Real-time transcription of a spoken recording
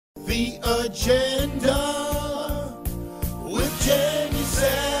The Agenda with Jen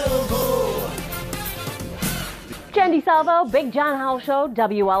DeSalvo. Jen DeSalvo, Big John Howell Show,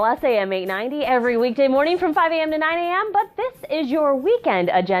 WLS-AM 890, every weekday morning from 5 a.m. to 9 a.m. But this is your weekend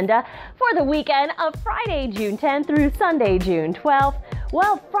agenda for the weekend of Friday, June 10th through Sunday, June 12th.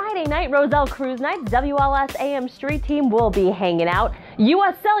 Well, Friday night, Roselle Cruise Nights, WLS-AM Street Team will be hanging out.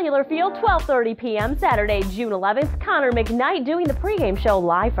 U.S. Cellular Field, 12:30 p.m. Saturday, June 11th. Connor McKnight doing the pregame show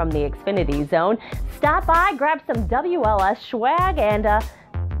live from the Xfinity Zone. Stop by, grab some WLS swag, and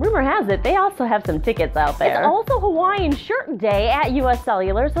rumor has it they also have some tickets out there. It's also Hawaiian Shirt Day at U.S.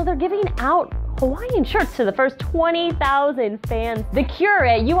 Cellular, so they're giving out Hawaiian shirts to the first 20,000 fans. The Cure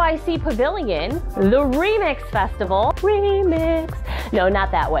at UIC Pavilion, the Remix Festival, no,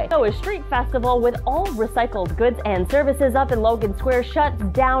 not that way. So a street festival with all recycled goods and services up in Logan Square shuts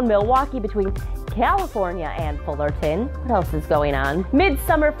down Milwaukee between California and Fullerton. What else is going on?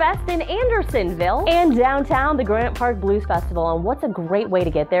 Midsummer Fest in Andersonville, and downtown the Grant Park Blues Festival. And what's a great way to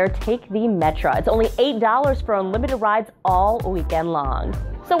get there? Take the Metro. It's only $8 for unlimited rides all weekend long.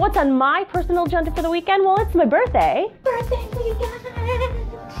 So what's on my personal agenda for the weekend? Well, it's my birthday. Birthday weekend!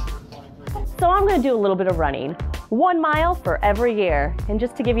 So I'm gonna do a little bit of running. 1 mile for every year. And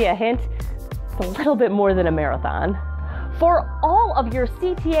just to give you a hint, it's a little bit more than a marathon. For all of your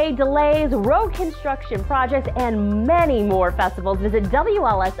CTA delays, road construction projects, and many more festivals, visit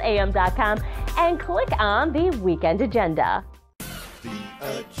WLSAM.com and click on the Weekend Agenda. The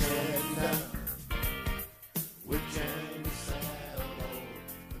Agenda.